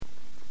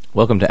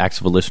Welcome to Acts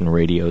of Volition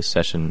Radio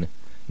session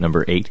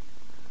number 8.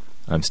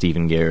 I'm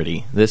Stephen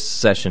Garrity. This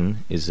session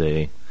is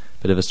a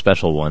bit of a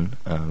special one,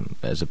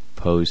 as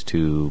opposed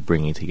to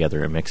bringing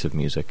together a mix of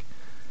music,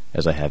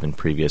 as I have in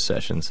previous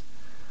sessions.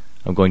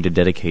 I'm going to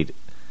dedicate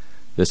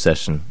this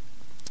session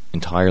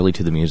entirely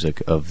to the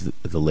music of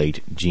the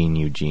late Gene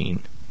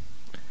Eugene.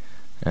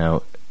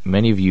 Now,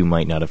 many of you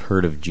might not have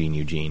heard of Gene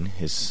Eugene.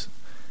 His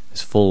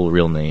full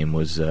real name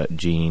was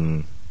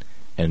Gene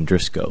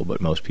Andrisco, but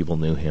most people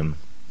knew him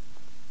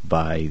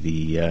by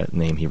the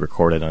name he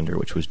recorded under,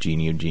 which was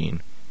Gene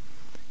Eugene.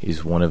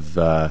 He's one of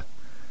the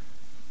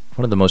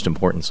most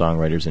important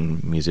songwriters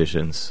and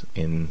musicians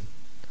in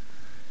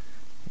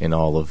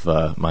all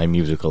of my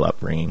musical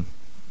upbringing.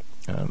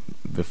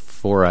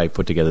 Before I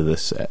put together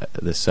this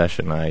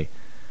session, I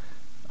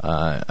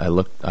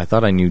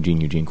thought I knew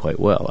Gene Eugene quite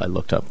well. I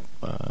looked up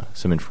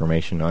some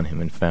information on him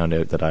and found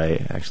out that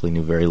I actually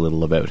knew very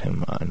little about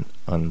him.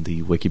 On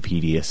the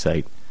Wikipedia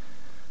site,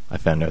 I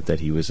found out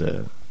that he was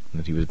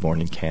born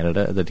in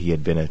Canada, that he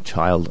had been a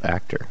child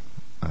actor.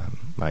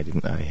 I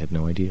had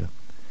no idea.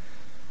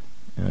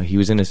 He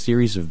was in a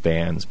series of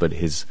bands, but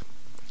the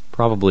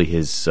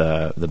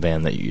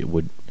band that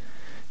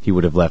he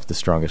would have left the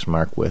strongest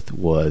mark with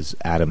was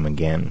Adam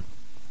Again.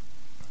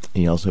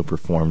 He also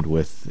performed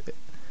with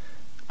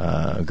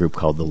a group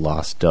called the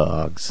Lost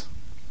Dogs,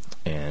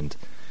 and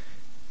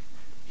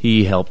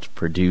he helped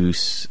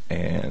produce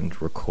and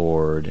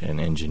record and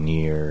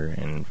engineer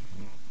and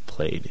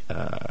played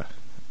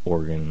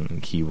organ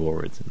and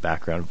keyboards and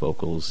background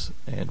vocals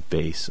and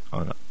bass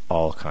on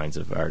all kinds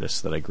of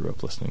artists that I grew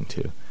up listening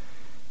to.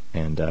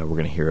 And we're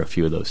going to hear a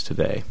few of those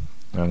today.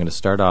 Now, I'm going to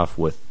start off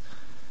with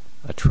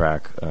a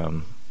track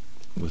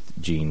with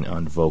Gene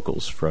on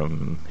vocals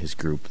from his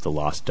group, the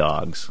Lost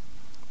Dogs.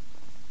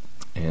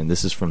 And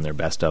this is from their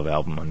Best Of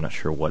album. I'm not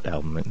sure what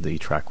album the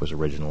track was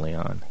originally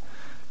on.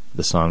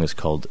 The song is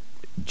called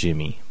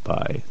Jimmy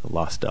by the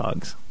Lost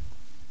Dogs.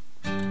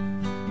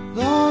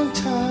 Long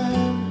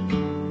time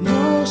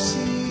no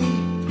see,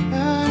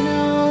 I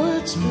know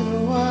it's been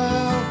a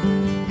while.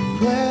 I'm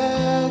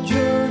glad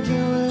you're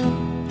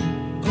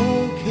doing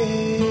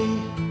okay.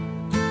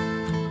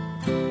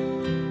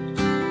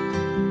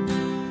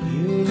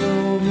 You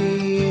know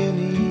me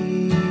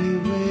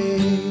anyway.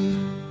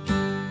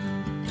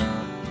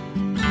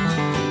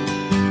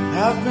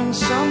 I've been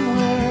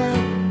somewhere,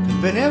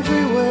 I've been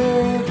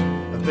everywhere,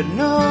 I've been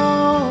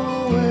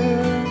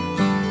nowhere.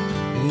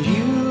 And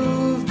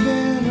you've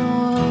been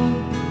on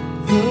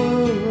the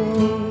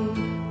road.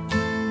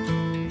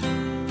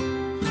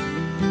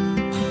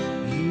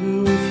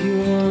 You with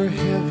your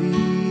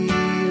heavy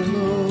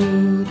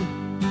load.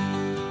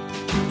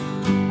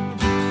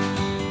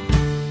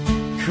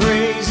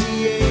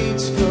 Crazy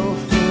eights go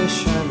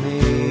fish, I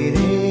made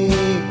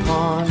a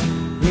pond.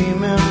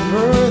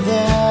 Remember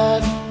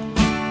that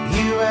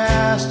you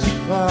asked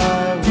if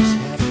I was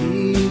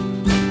happy.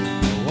 I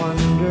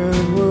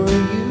wondered, were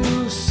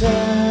you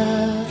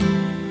sad?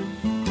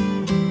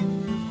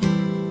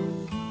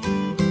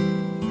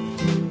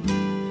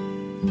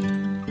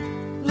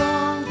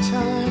 Long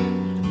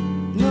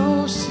time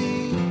no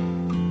see,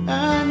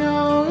 I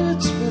know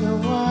it's been a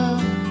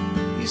while.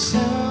 You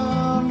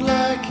sound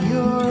like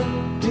you're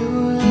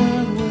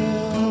doing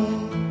well.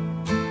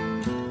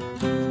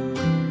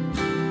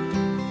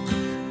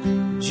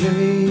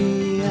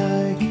 Jimmy,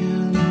 I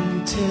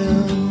can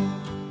tell.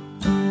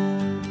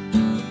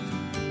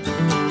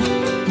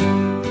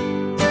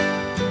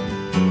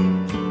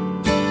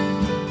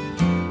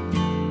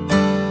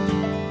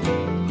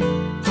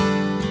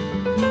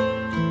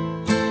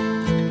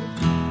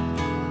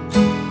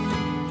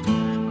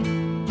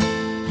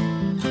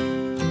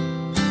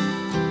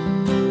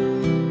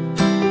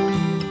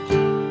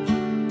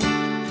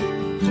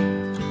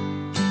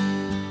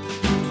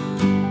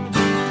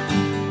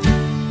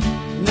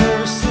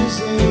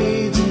 Nurses,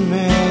 aides, and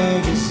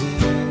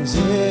magazines.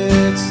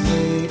 It's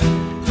late,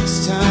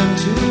 it's time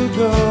to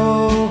go.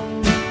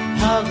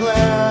 How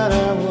glad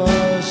I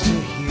was to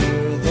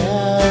hear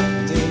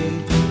that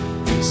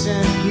they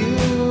sent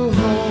you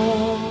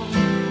home.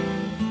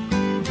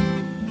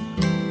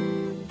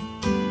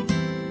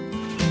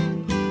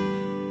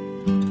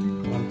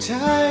 I'm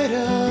tied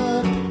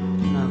up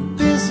and I'm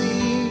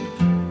busy,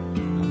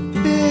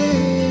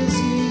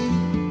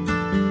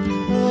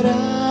 but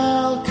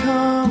I'll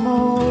come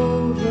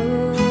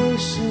over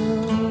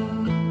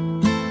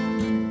soon.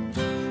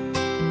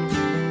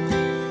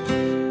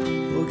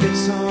 We'll get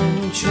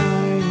some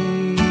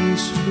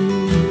Chinese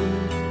food.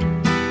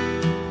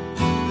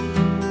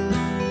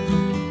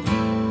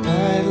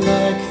 I'd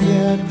like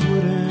that,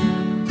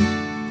 wouldn't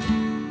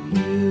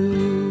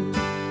you?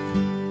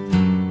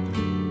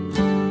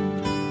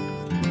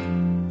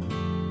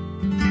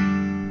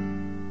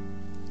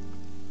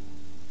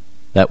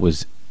 That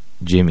was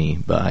Jimmy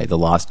by the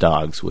Lost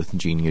Dogs with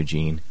Gene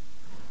Eugene.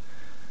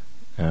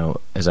 Now,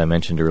 as I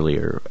mentioned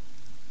earlier,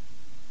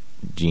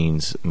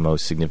 Gene's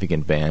most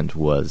significant band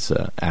was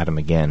Adam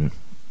Again,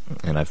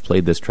 and I've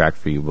played this track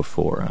for you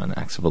before on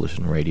Acts of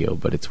Volition Radio,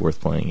 but it's worth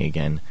playing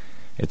again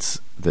It's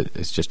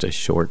just a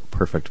short,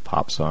 perfect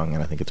pop song,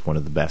 and I think it's one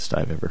of the best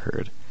I've ever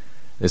heard.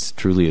 This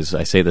truly is.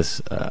 I say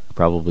this,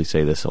 probably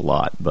say this a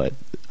lot, but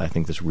I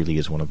think this really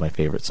is one of my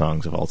favorite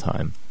songs of all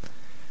time.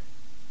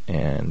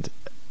 And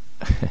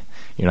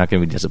you're not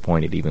going to be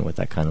disappointed even with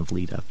that kind of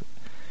lead up.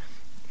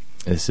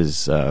 This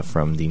is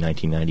from the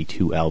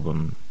 1992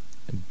 album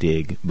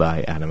Dig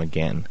by Adam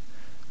Again.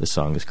 The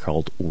song is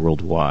called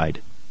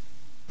Worldwide.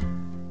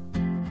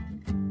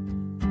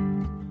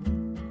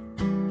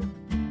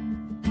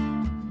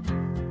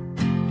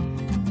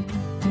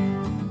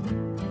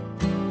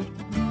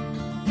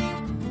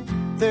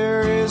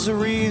 There is a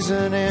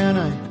reason and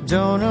I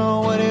don't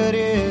know what it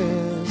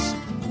is.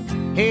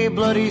 Hey,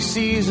 bloody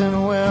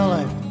season, well,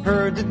 I've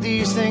heard that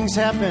these things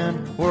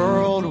happen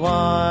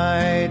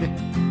worldwide.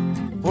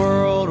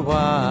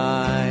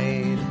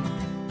 Worldwide.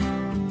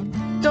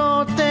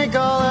 Don't think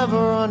I'll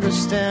ever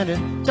understand it.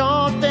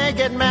 Don't think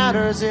it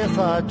matters if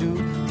I do.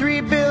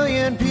 3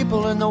 billion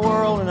people in the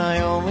world and I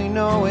only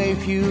know a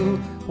few.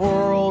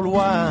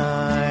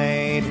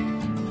 Worldwide.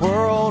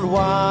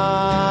 Worldwide.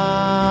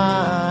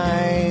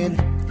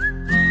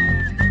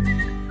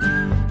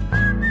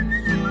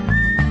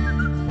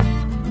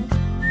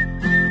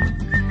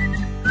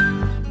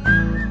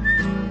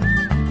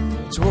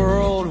 It's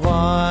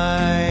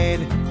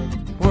worldwide,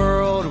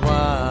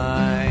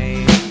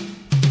 worldwide.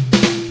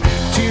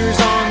 Tears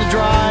on the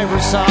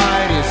driver's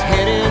side, his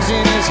head is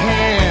in his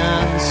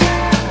hands.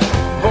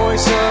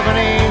 Voice of an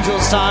angel,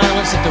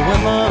 silence at the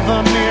whim of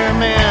a mere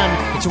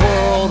man. It's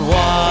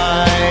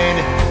worldwide,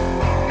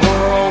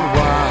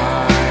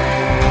 worldwide.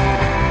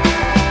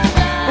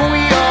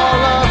 We all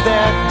love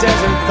that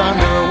desert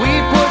thunder. We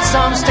put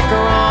some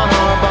sticker on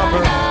our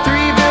bumper. 3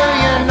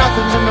 billion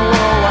nothings in the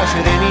world, why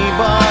should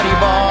anybody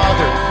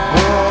bother?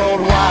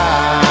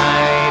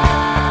 Worldwide,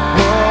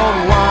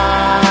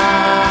 worldwide.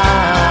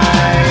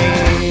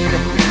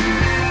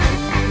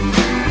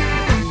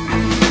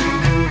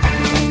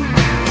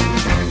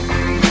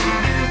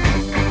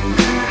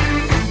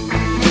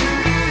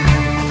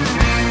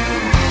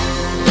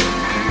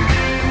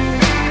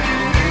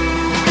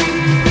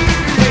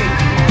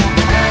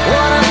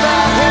 What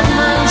about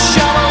Hitman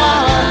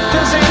Shabalala?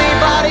 Does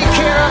anybody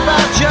care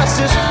about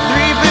justice? 3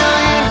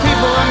 billion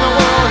people in the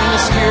world and the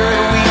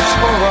spirit weeps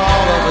for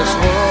all of us.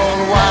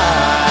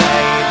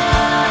 Worldwide,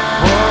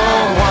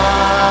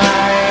 worldwide,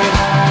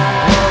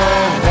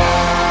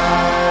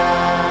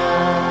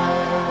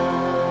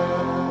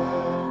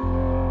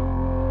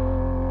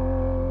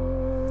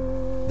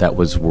 worldwide. That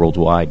was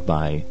Worldwide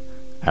by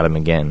Adam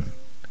Again,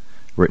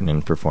 written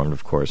and performed,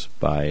 of course,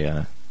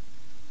 by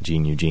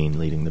Gene Eugene,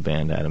 leading the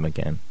band Adam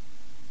Again.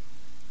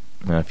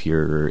 Now, if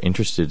you're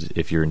interested,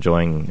 if you're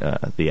enjoying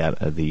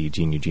the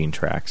Gene Eugene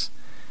tracks,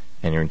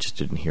 and you're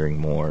interested in hearing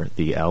more,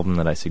 the album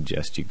that I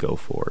suggest you go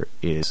for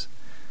is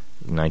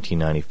the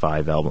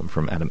 1995 album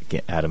from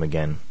Adam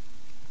Again,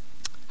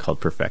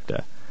 called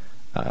Perfecta.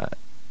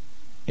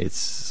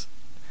 It's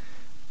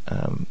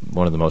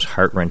one of the most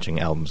heart-wrenching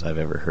albums I've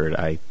ever heard.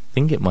 I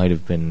think it might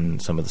have been,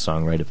 some of the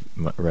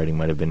songwriting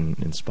might have been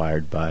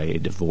inspired by a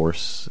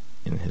divorce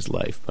in his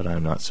life, but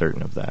I'm not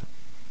certain of that.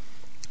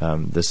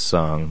 This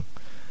song,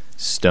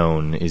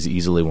 Stone, is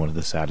easily one of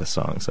the saddest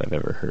songs I've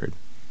ever heard.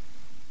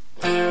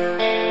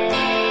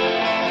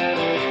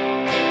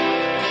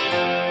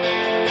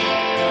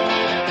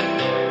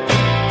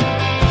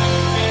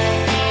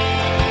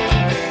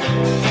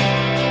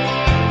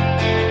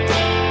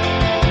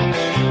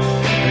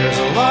 There's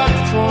a lot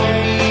for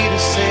me to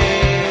say,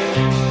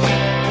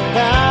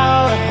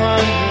 about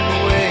 100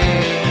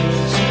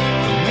 ways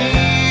for me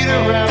to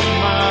wrap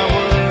my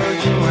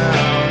words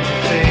around your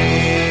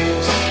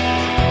face.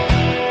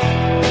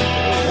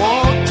 It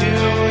won't do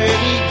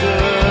any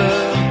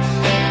good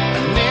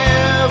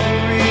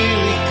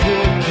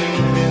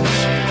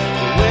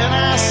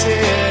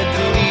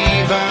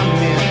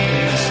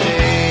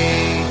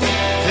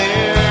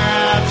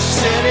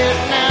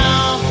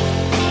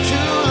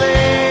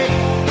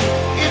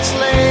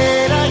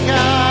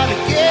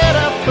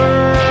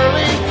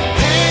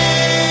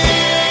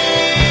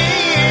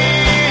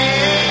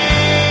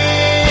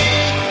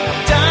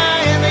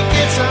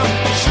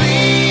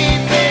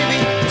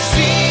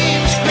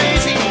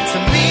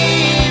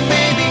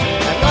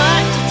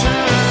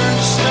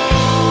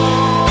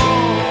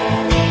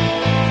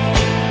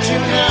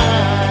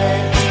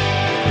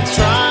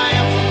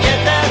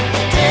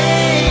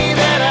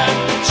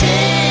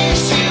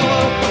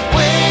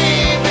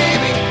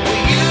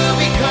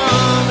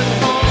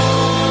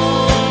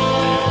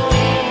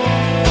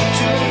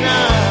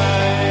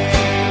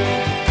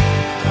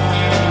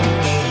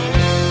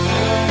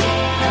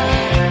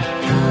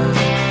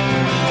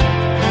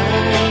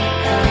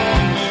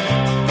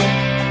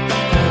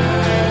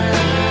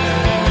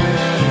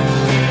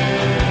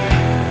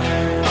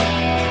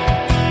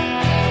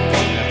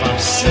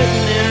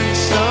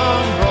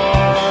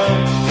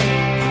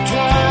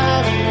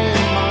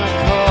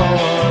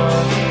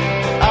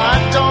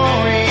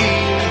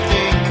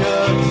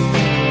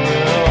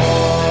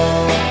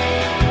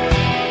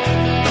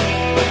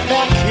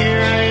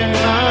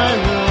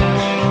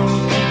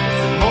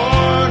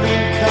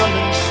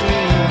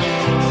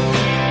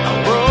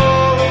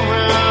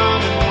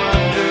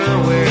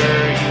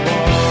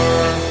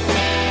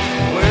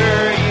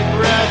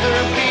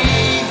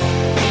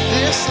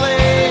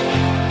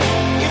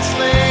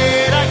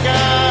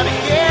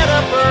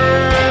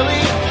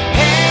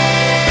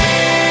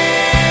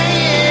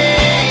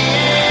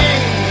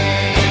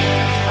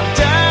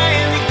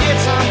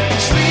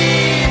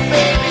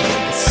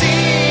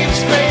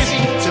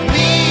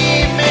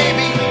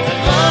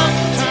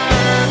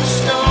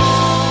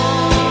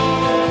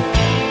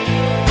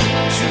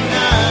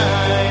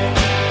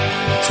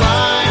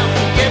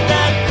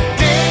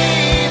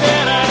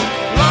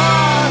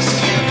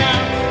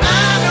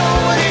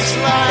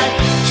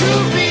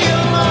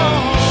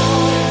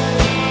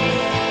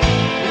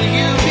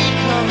be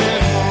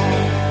coming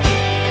home?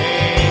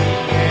 Hey,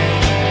 hey,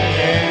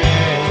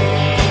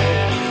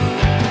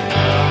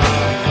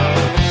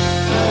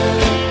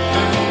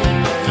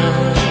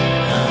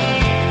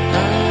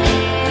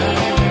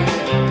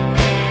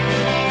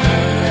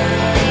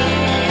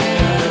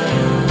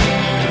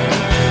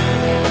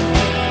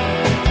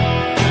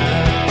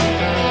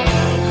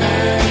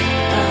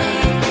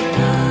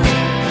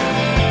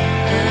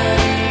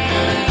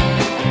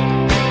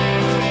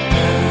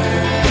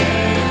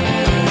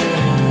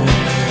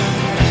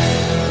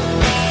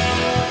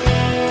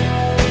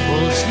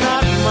 well, it's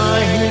not my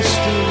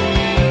history.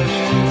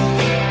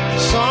 The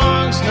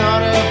song's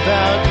not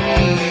about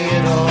me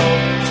at all.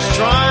 Just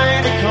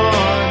trying to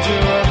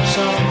conjure up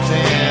some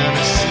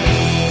fantasy.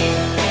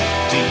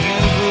 Do you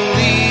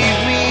believe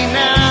me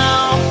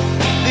now?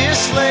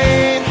 This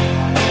late,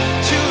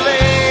 too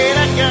late.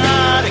 I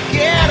gotta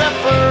get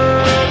up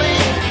early.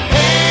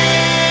 Hey,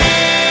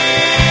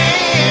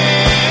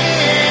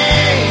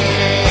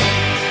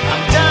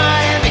 I'm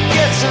dying to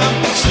get some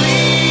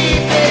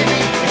sleep, baby.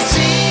 It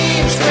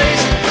seems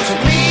crazy to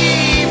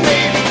me,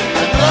 baby.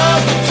 I'd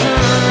love to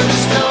turn to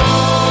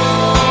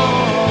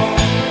stone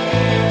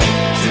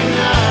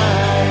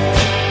tonight.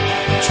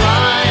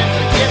 Try and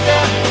forget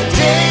that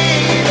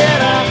day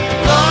that I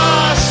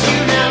lost you.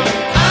 Now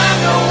I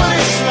know what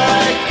it's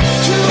like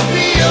to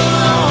be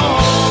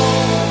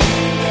alone.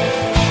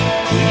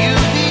 Will you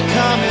be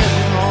coming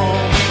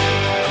home?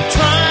 I'm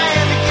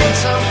trying to get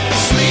some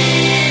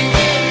sleep.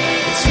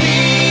 It's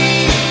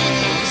me,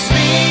 it's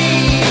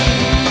me.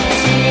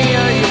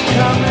 Are you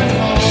coming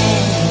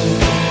home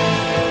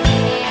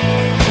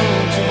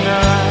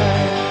tonight?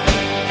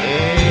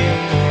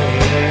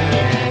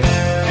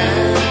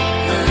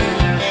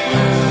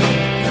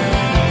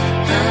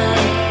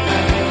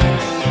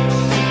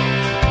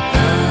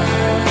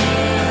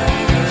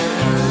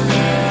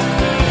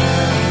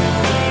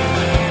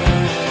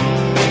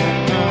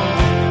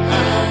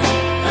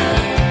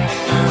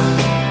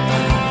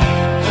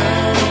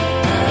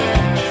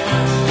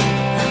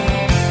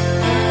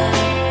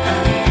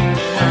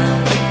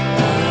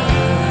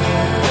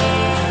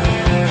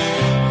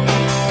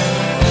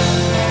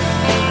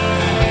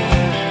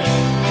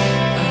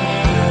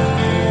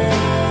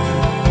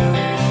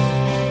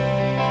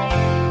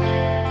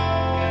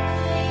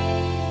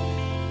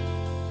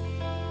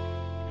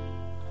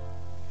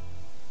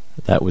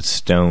 That was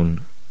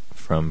Stone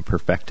from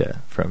Perfecta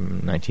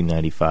from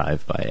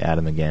 1995 by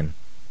Adam Again.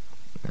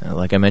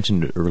 Like I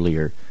mentioned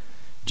earlier,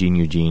 Gene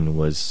Eugene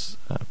was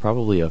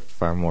probably a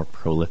far more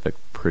prolific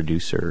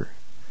producer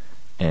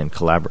and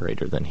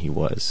collaborator than he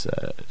was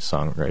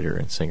songwriter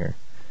and singer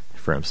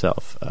for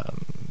himself.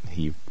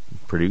 He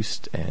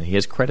produced, and he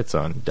has credits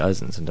on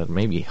dozens and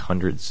maybe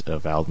hundreds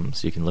of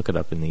albums. You can look it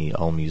up in the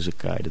All Music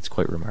Guide. It's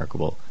quite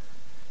remarkable.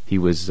 He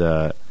was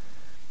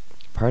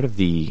part of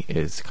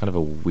it's kind of a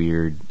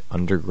weird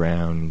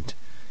underground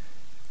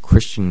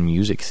Christian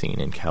music scene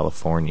in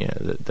California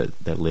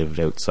that lived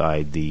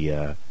outside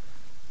the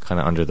kind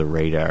of under the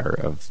radar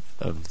of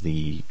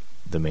the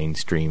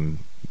mainstream,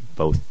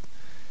 both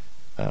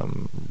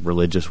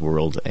religious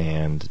world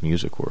and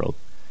music world.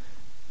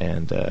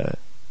 And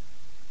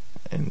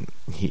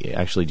he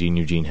actually, Gene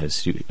Eugene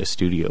has a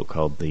studio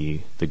called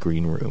the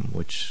Green Room,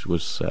 which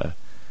was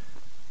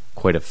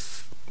quite a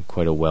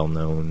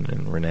well-known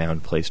and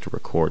renowned place to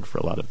record for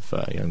a lot of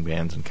young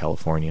bands in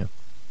California.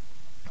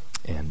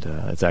 And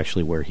it's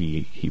actually where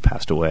he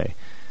passed away.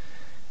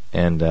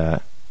 And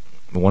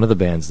one of the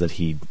bands that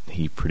he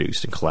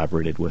produced and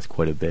collaborated with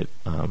quite a bit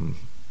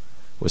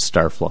was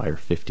Starflyer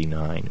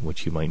 59,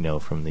 which you might know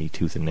from the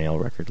Tooth and Nail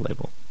record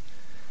label.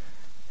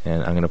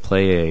 And I'm going to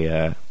play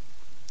a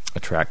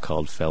track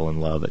called Fell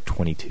in Love at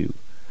 22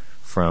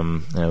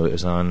 from, I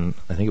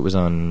think it was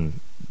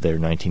on their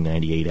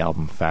 1998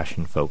 album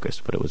Fashion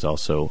Focus, but it was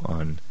also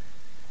on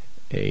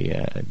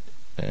an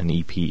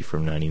EP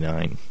from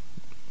 99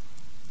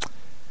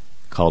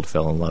 called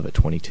Fell in Love at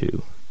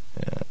 22.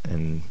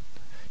 And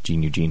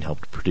Gene Eugene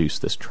helped produce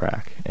this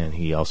track, and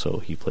he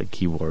played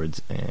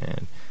keyboards,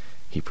 and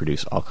he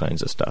produced all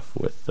kinds of stuff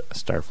with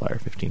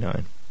Starflyer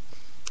 59.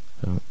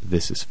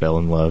 This is Fell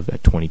in Love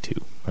at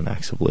 22 on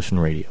Acts of Volition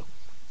Radio.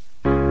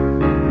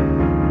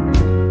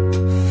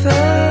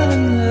 Fell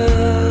in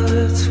love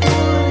at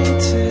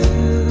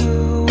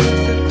 22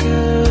 with a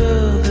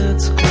girl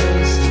that's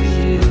close to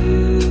you.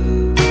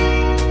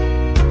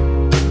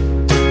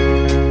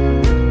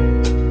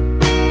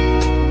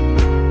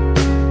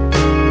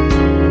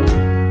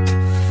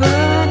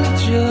 Find a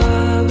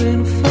job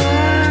and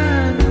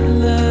find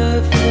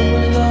love, and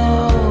my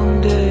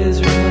long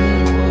days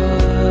running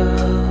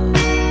wild.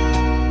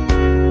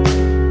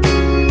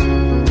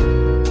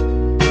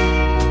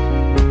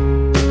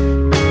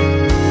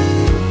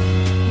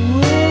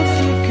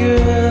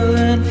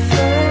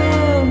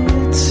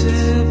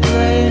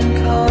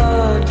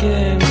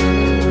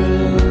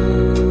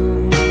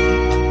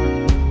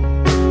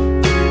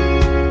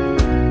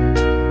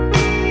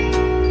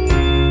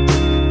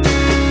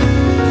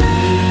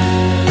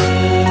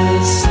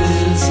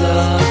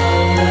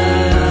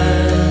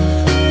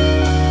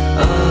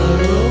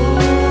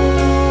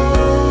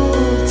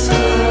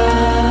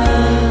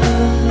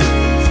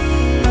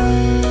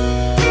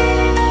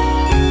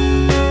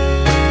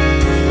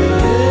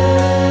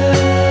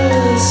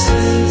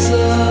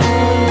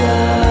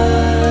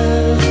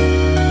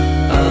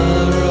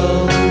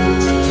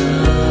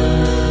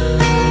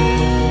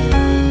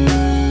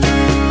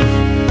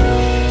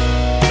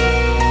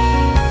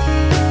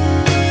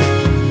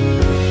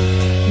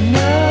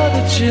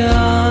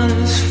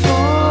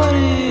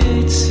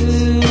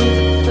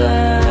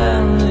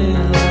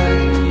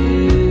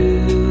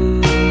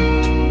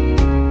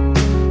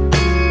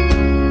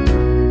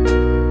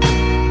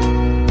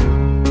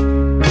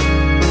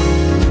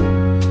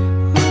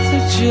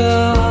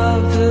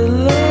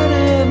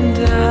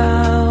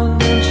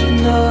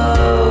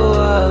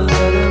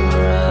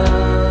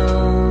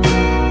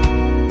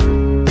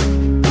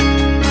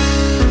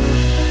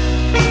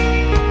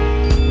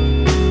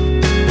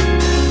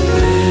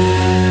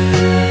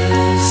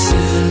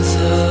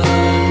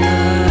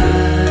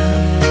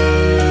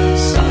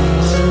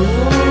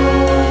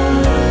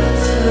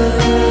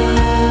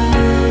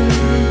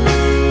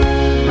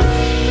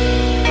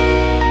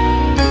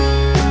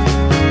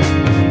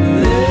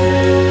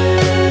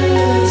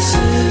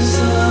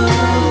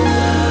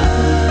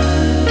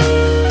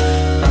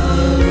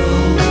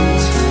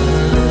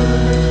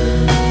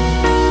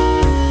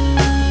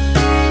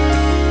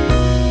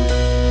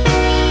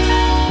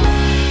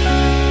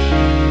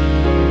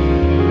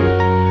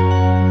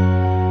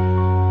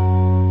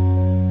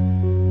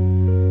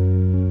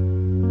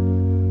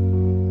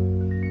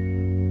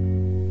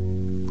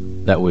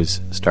 That was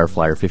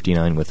Starflyer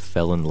 59 with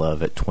Fell in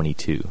Love at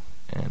 22,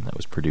 and that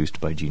was produced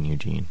by Gene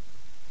Eugene.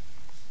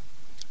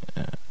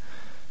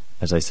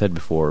 As I said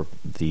before,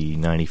 the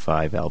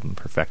 95 album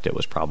Perfecta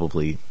was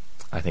probably,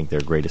 I think,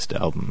 their greatest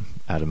album,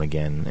 Adam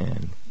Again,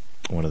 and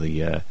one of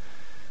the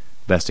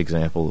best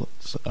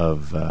examples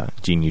of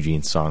Gene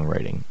Eugene's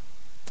songwriting.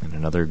 And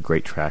another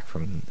great track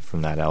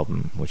from that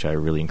album, which I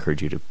really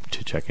encourage you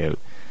to check out,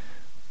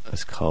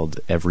 is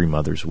called Every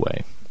Mother's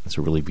Way. It's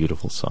a really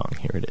beautiful song.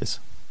 Here it is.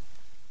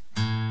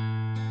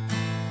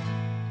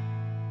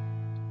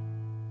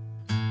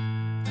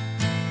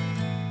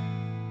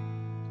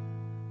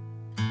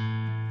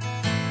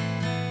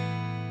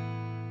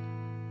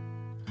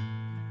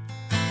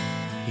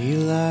 He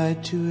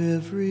lied to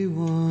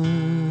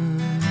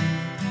everyone.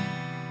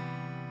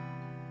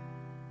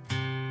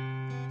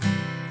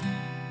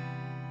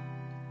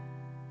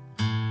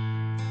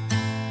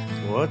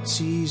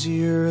 What's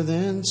easier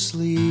than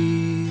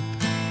sleep?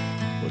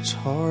 What's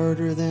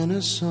harder than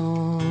a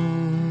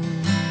song?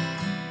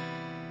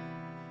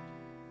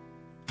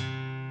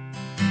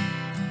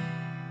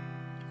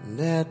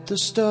 And at the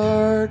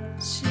start,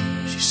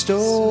 she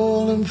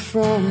stole him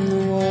from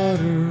the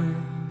water.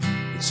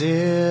 It's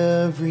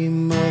every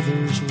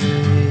mother's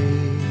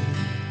way.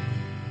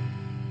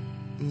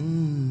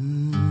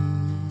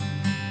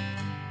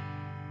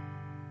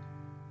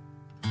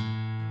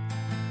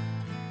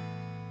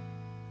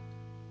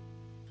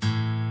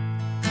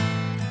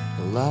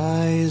 The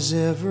lie is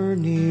ever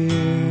near.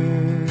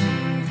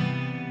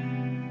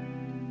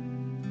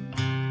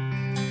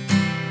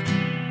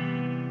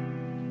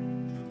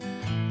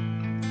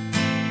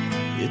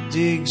 It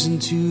digs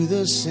into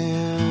the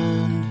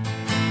sand.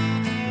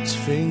 Its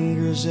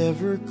fingers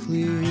ever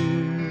clear.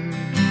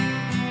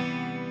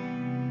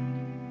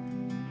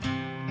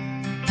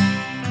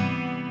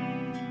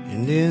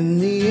 And in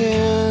the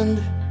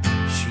end,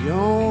 she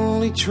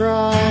only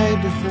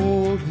tried to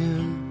hold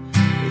him.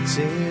 It's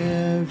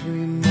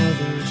every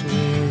mother's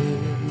way.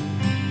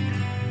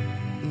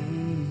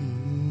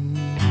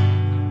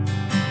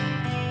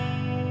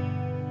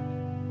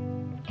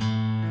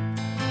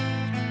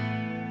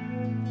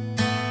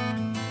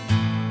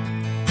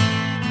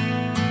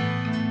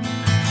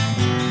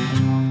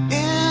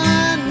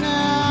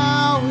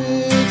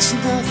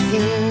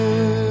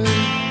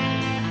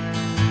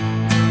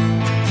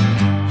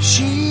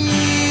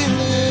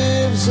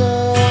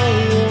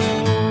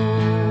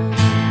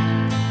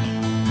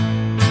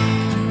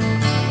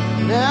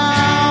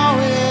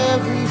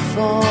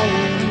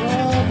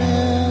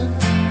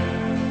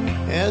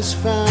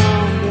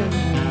 Found a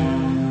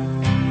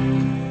home.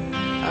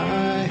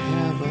 I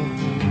have a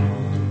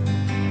home.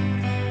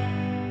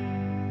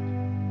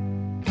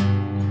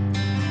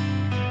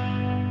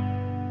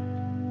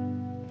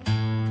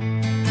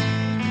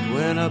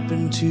 Went up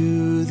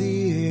into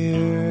the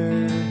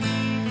air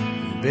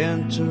and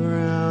bent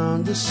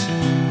around the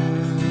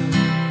sun.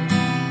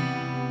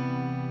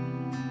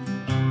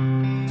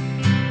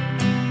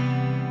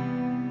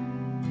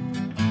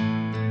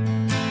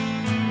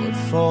 What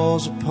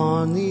falls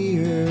upon the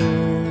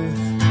earth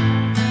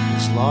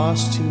is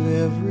lost to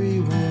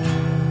everyone.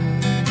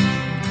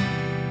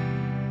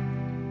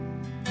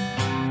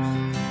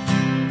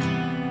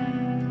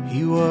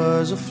 He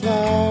was a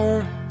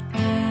flower,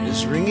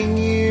 his ringing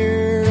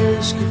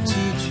ears could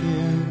teach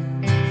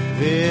him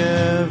of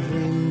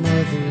every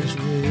mother's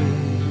way.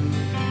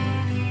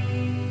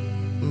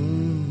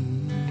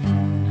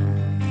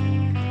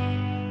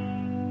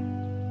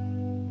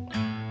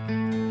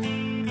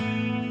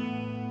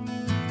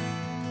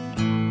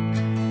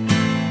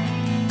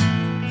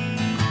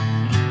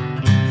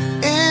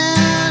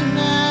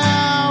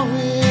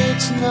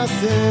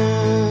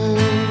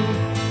 Nothing.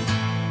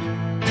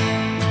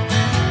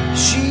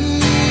 She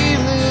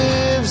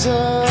lives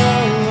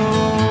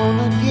alone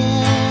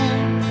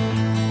again,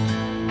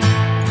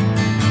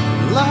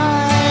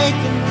 like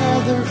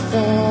another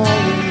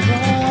falling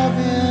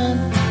robin.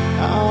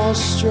 I'll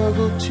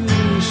struggle to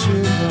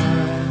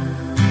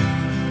survive,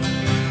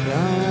 but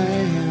I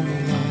am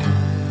alive.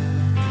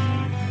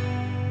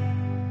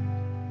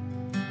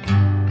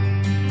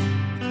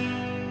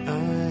 I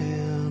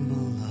am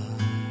alive.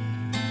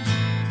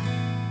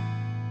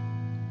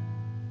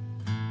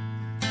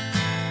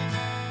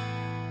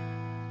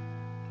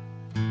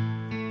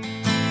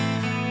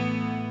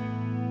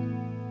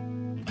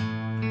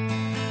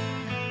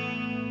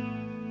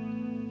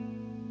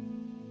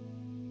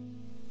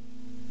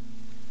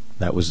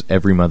 That was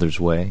Every Mother's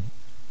Way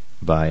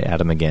by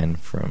Adam Again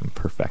from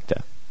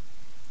Perfecta.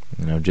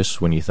 You know,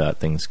 just when you thought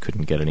things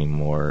couldn't get any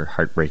more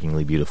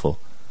heartbreakingly beautiful,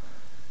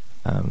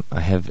 I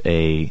have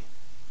a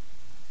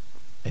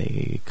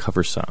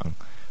cover song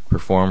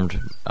performed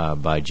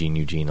by Gene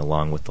Eugene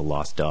along with the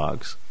Lost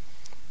Dogs.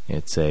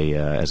 It's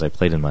as I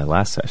played in my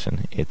last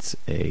session, it's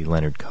a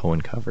Leonard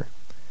Cohen cover.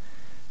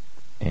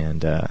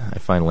 And I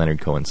find Leonard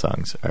Cohen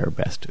songs are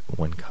best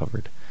when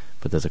covered.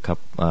 But there's a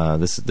couple.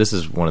 This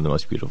is one of the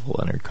most beautiful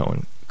Leonard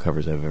Cohen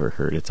covers I've ever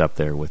heard. It's up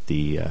there with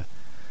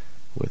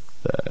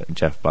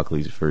Jeff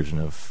Buckley's version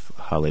of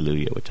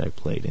Hallelujah, which I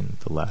played in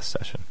the last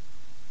session.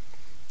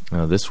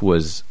 This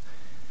was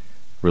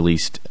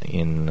released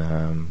in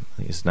I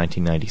think it's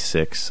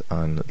 1996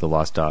 on the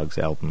Lost Dogs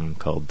album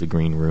called The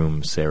Green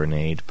Room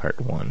Serenade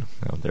Part 1.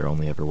 There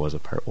only ever was a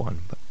Part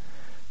 1, but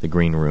the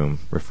Green Room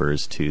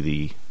refers to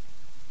the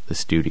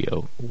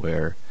studio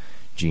where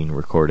Gene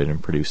recorded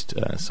and produced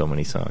so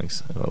many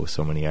songs with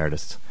so many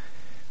artists.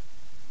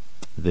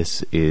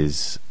 This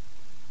is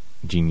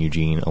Gene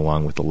Eugene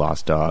along with the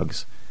Lost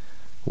Dogs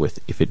with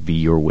If It Be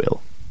Your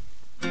Will.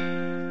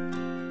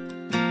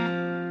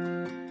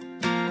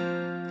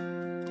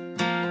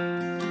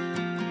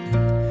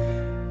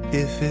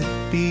 If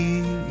it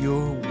be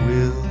your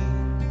will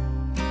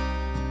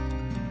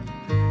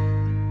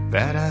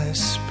that I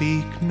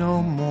speak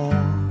no more,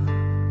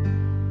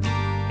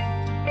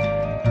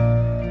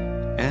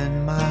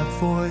 and my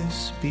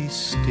voice be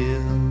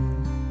still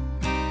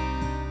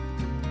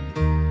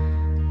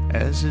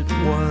as it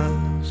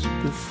was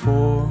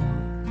before,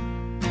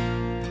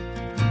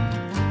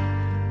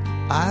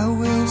 I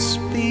will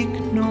speak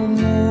no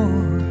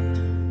more.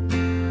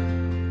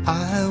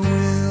 I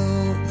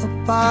will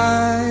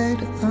abide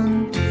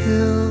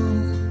until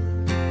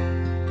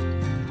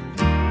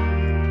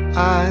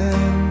I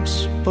am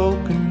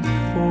spoken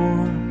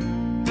for.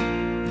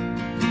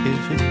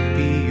 If it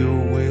be your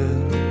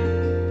will,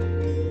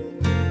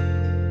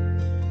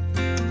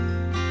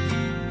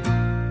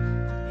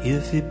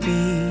 if it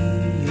be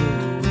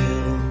your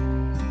will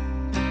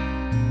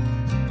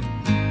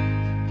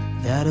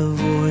that a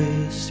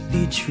voice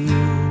be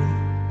true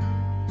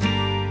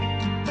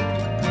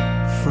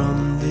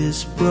from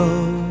this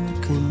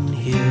broken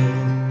hill,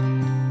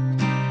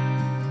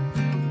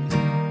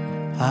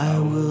 I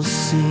will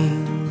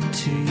sing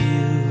to you.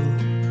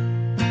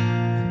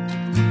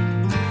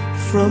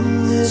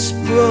 From this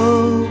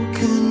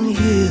broken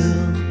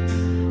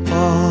hill,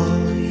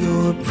 all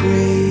your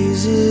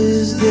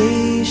praises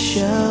they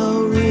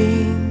shall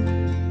ring.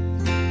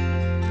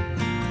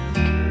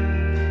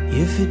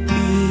 If it be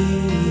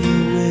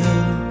your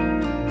will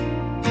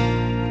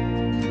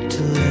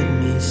to let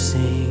me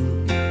sing,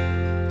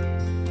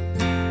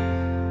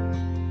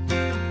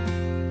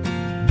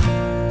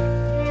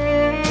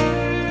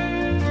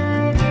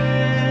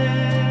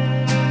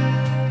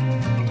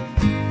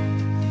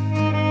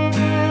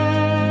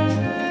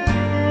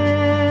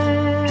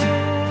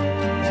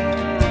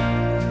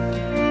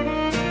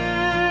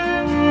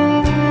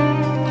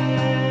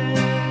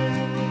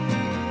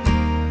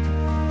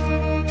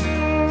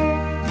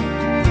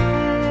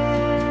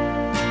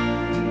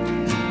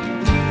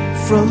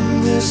 from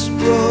this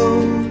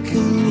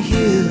broken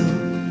hill,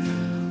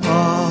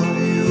 all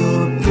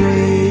your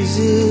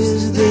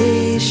praises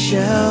they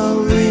shall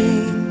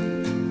ring.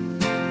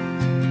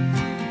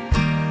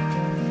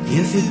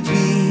 If it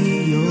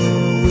be your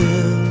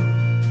will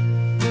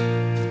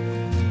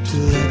to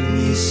let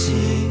me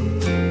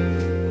sing,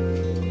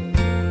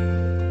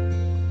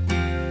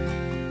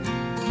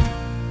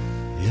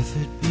 if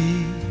it be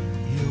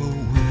your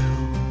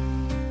will,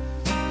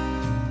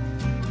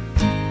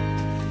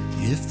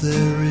 if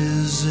there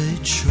is a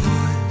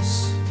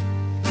choice,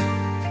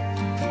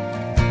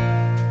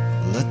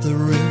 let the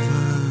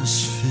rivers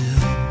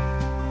fill,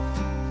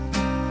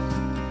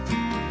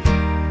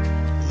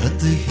 let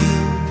the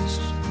hills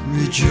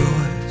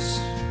rejoice,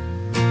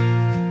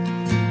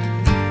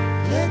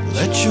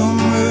 let your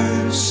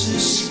mercy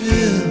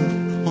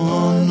spill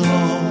on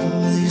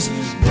all these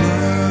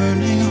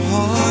burning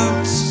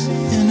hearts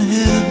in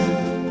heaven.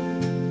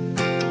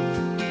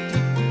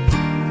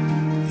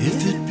 If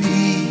it be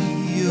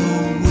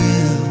your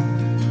will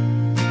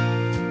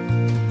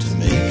to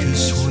make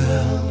us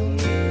well,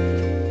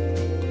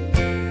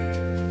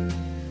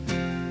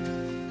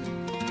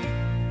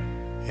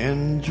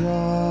 and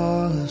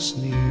draw us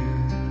near,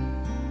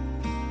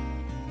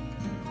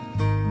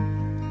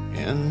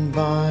 and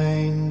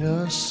bind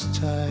us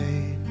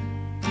tight,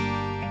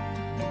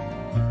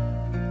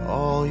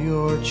 all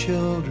your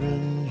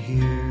children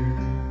here,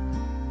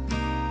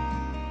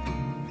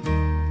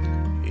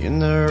 in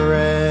the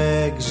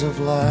rags of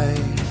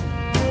light,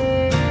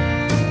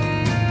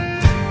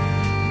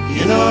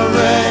 in our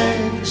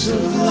rags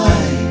of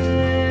light,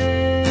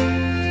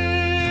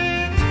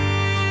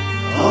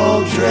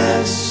 all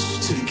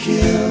dressed to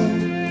kill,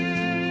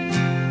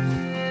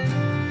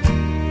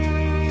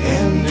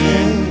 and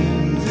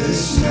in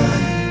this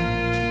night,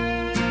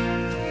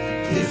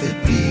 if it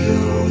be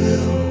your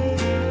will,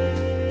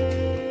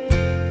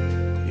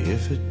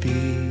 if it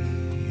be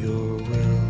your will.